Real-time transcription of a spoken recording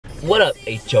What up,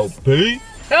 HOP?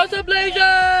 How's the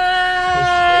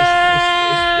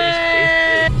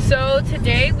So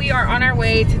today we are on our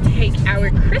way to take our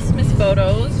Christmas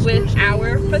photos with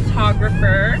our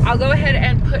photographer. I'll go ahead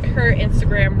and put her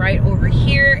Instagram right over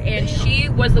here, and she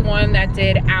was the one that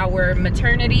did our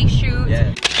maternity shoot.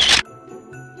 Yeah.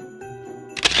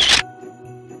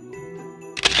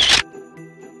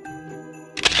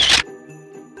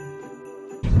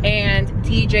 And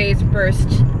DJ's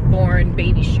firstborn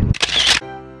baby shoot.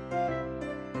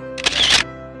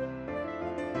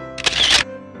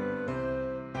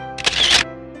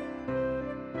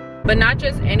 But not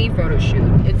just any photo shoot.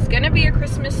 It's gonna be a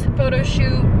Christmas photo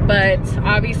shoot, but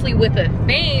obviously with a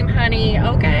theme, honey,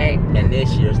 okay? And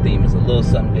this year's theme is a little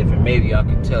something different. Maybe y'all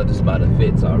can tell just by the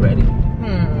fits already.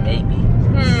 Maybe.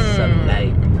 Something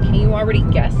like. Can you already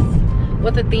guess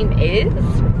what the theme is?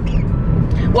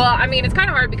 Well, I mean, it's kind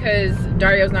of hard because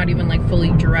Dario's not even like fully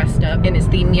dressed up in his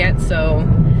theme yet, so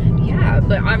yeah,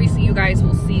 but obviously you guys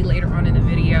will see later on in the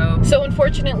video. So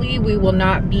unfortunately, we will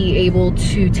not be able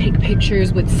to take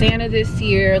pictures with Santa this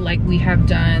year like we have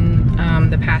done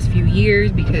the past few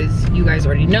years, because you guys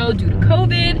already know, due to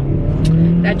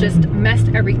COVID, that just messed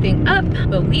everything up.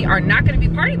 But we are not gonna be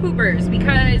party poopers,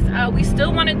 because we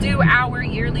still wanna do our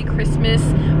yearly Christmas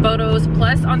photos.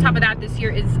 Plus, on top of that, this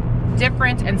year is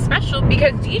different and special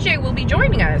because DJ will be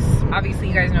joining us. Obviously,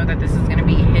 you guys know that this is gonna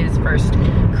be his first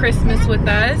Christmas with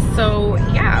us. So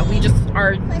yeah, we just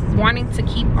are wanting to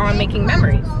keep on making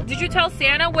memories. Did you tell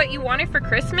Santa what you wanted for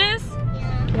Christmas?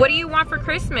 Yeah. What do you want for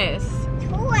Christmas?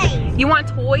 Toys. You want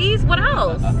toys? What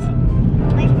else?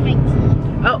 Where's my teeth?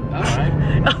 Oh,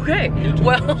 Alright. okay.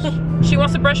 Well, she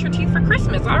wants to brush her teeth for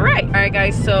Christmas. All right. All right,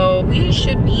 guys, so we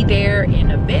should be there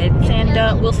in a bit,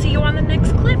 and we'll see you on the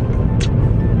next clip.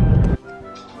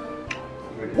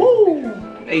 Woo!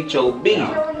 HOB.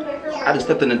 I just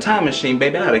stepped in the time machine,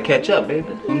 baby. I gotta catch up, baby.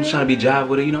 I'm just trying to be jive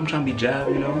with it, you know? I'm trying to be jive,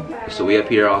 you know? So we up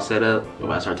here all set up. We're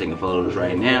about to start taking photos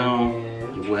right now.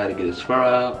 Your boy had to get his fur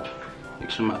up. Make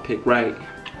sure my pick right.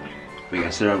 We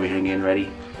got Sarah over here getting ready.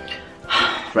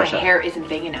 Fresh My out. hair isn't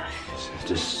big enough.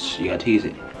 Just, you gotta tease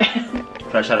it.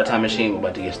 Fresh out of time machine. We're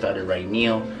about to get started right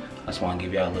now. I just wanna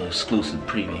give y'all a little exclusive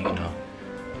preview, you know?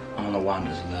 I don't know why I'm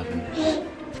just loving this.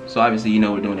 So obviously, you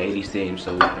know, we're doing the 80s theme,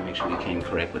 so we gotta make sure we came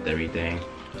correct with everything.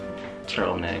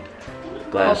 Turtleneck,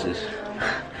 glasses.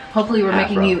 Hopefully we're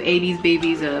Afro. making you 80s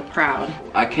babies proud.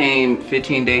 I came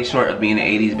 15 days short of being an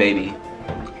 80s baby.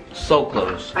 So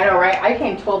close. I know, right? I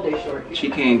came 12 days short. She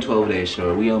came 12 days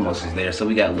short. We almost was there, so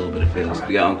we got a little bit of feels.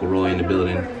 We got Uncle Roy in the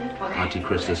building, Auntie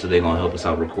Krista, so they're gonna help us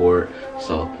out record.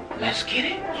 So let's get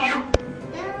it. I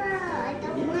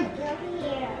don't want your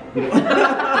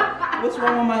hair. What's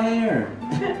wrong with my hair?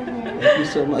 Thank you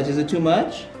so much. Is it too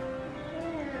much?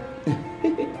 I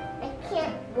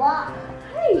can't walk.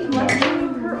 Hey, you want to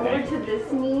move her over to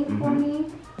this knee for me?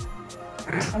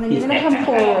 And then you're going to come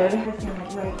forward. This one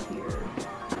like right here.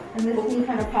 And this knee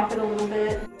kind of pop it a little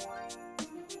bit.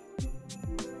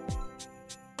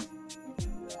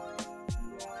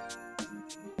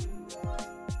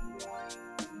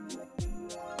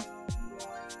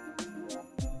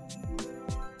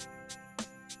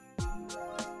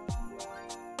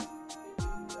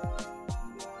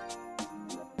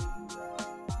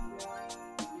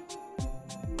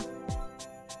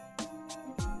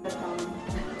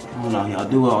 I don't know, y'all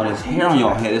do all this hair on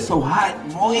your head. It's so hot,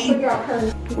 boy.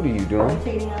 What are you doing?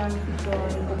 Rotating them,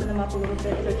 open them up a little bit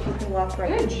so she can walk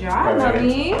right. Good job,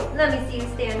 mommy. Let me see you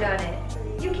stand on it.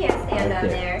 You can't stand on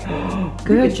there.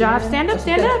 Good job. Stand up,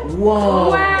 stand up. Whoa.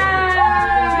 Wow.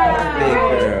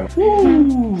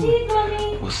 Big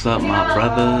girl. What's up, my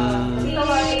brothers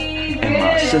and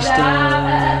my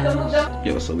sisters?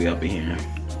 Yo, so we up in here.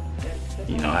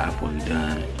 You know, halfway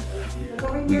done.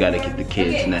 We gotta get the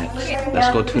kids next. Let's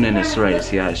go tune in to Saray to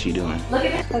see how she doing.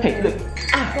 Hey, look.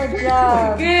 Good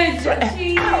job. Good job.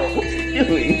 Ow.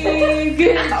 Good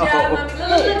job.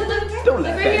 Don't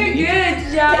let that be. Good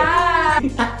job.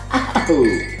 Ow.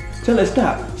 Tell her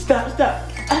stop. Stop, stop.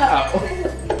 Ow.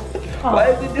 Why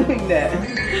is it doing that?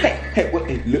 Hey, what?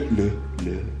 Hey, look.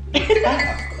 Ow.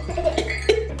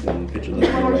 Picture looking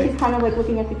Remember, away. she's kind of like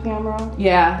looking at the camera.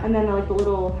 Yeah. And then like the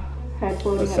little head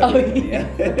floating Oh, up. yeah.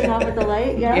 Looking up at the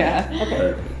light, yeah? Yeah.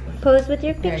 Okay. Pose with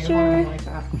your Yeah, you're holding picture. it like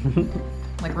that.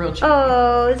 Like real cheap.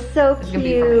 Oh, so It's gonna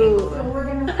be from angle, cute. though. We're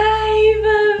gonna Hi,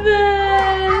 Bubba.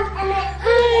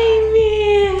 Hi,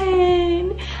 man.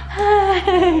 Hi.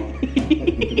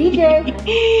 DJ.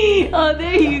 Oh,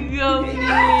 there you go,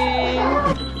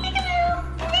 man.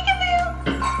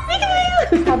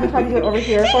 Have you tried to do it over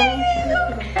here for me?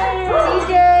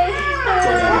 DJ.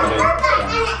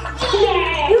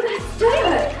 You guys do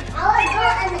it.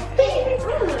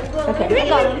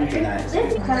 got him. Okay, nice. Tell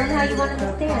him how you want him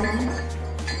to stand.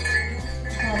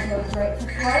 Right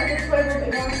this way a little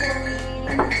bit more for me.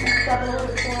 Step a little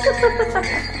bit forward.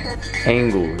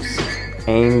 Angles.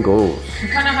 Angles. I'm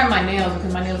trying to hide my nails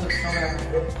because my nails look so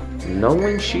bad.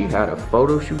 Knowing she had a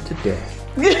photo shoot today.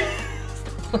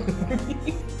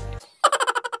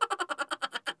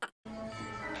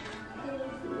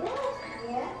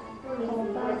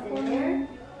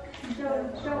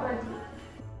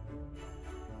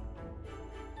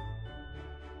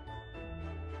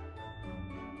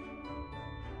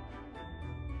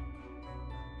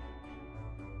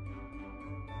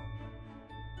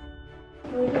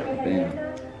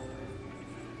 Bam.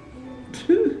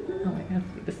 Oh my God,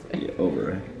 this way. Yeah, over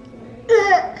it.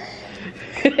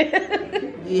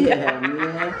 Yeah,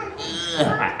 man.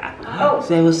 Oh.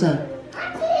 Say what's up.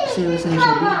 Say what's up, Shelby.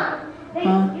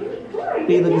 Huh?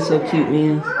 You looking so cute,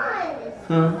 man.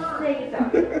 Huh?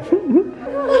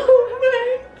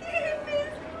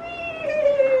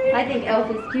 I think Elf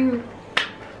is cute.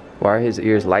 Why are his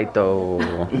ears light though?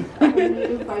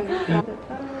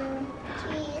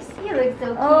 He looks so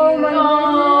cute. Oh my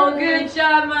God. Good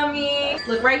job, mommy.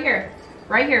 Look right here.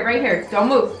 Right here, right here. Don't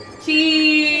move.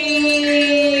 Cheese.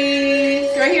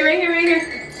 Right here, right here, right here.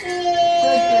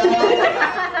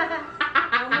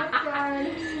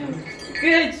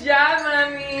 Good job,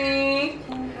 mommy.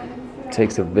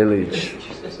 Takes a village.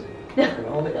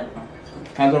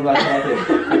 Hands over like this.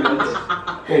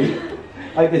 Hey,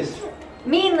 like this.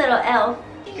 Mean little elf.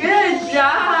 Good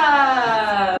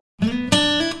job.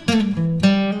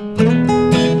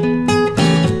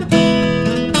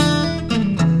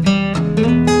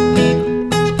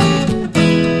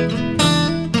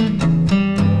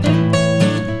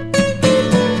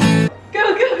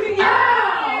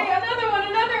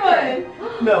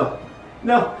 No.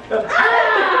 No. No.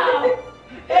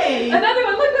 Hey. Another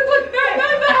one. Look, look, look. No, no,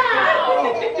 no.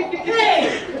 Hey.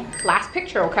 Last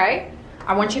picture, okay?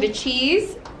 I want you to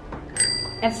cheese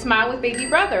and smile with baby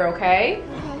brother, okay?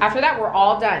 After that, we're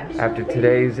all done. After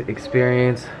today's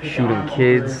experience shooting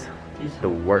kids, the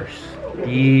worst.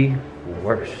 The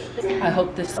worst. I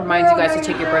hope this reminds you guys to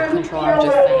take your birth control. I'm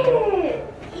just saying.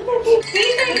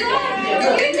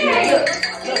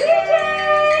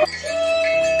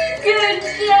 Good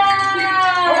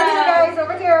job!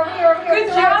 Over here, over here, over here. Good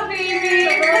job, baby!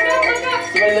 Look up, look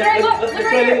up! Let's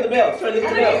try to look at the bell. Try to look at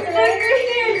the bell. Right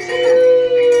here,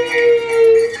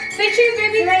 cheese! Say cheese,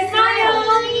 baby! Smile!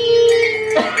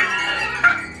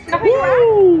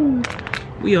 Woo!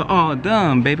 We are all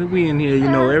done, baby. We in here, you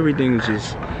know, everything's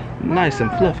just nice and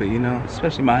fluffy, you know,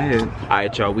 especially my head. All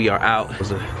right, y'all, we are out. It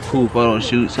was a cool photo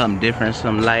shoot, something different,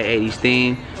 some light 80s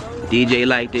theme. DJ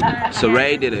liked it.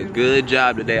 Saray did a good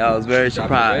job today. I was very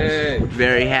surprised.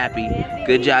 Very happy.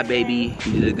 Good job, baby.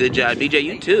 You did a good job. DJ,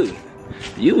 you too.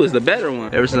 You was the better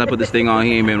one. Ever since I put this thing on,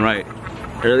 he ain't been right.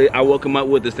 Early, I woke him up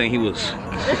with this thing, he was.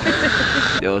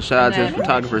 Yo, shout out to the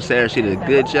photographer, Sarah. She did a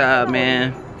good job,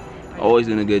 man. Always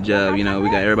doing a good job, you know. We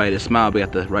got everybody to smile. We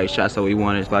got the right shots that we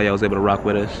wanted. Glad y'all was able to rock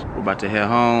with us. We're about to head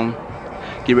home.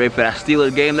 Get ready for that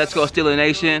Steeler game. Let's go Steeler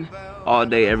Nation. All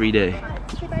day, every day.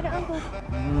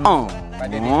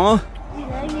 Aww.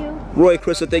 Roy,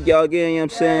 Crystal, thank y'all again, you know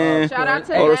what I'm saying? Shout out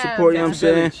to all the them. support, you know what I'm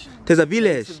saying? There's a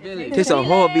village. There's a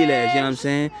whole village, you know what I'm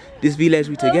saying? This village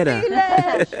we together.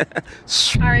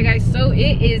 Alright guys, so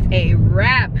it is a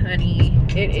wrap, honey.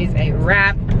 It is a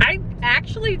wrap. I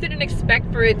actually didn't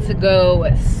expect for it to go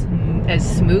as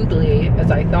smoothly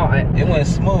as I thought. It went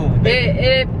smooth.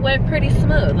 It went pretty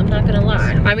smooth, I'm not gonna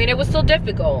lie. I mean, it was still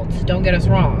difficult, don't get us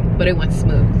wrong, but it went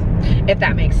smooth, if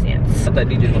that makes sense. I thought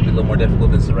DJ was gonna be a little more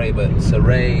difficult than Saray, but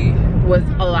Saray Was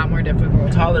a lot more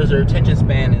difficult. toddlers, their attention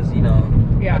span is, you know,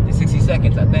 Yeah. up to 60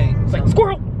 seconds, I think. It's like,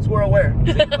 squirrel! Squirrel where?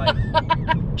 Like,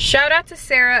 Shout out to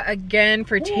Sarah again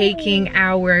for taking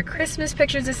our Christmas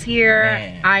pictures this year.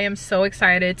 Man. I am so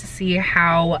excited to see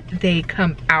how they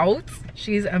come out.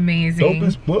 She's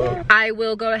amazing. I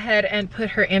will go ahead and put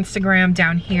her Instagram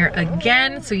down here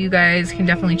again so you guys can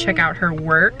definitely check out her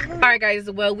work. All right guys,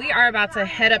 well we are about to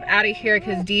head up out of here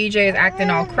because DJ is acting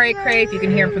all cray cray, if you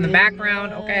can hear him from the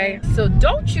background, okay? So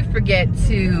don't you forget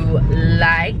to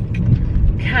like,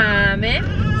 comment,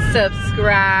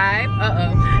 subscribe,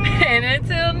 and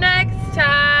until next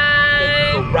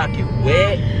time, rock it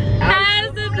wet. as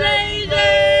a blazer,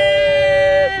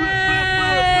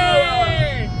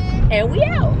 and we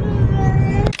out.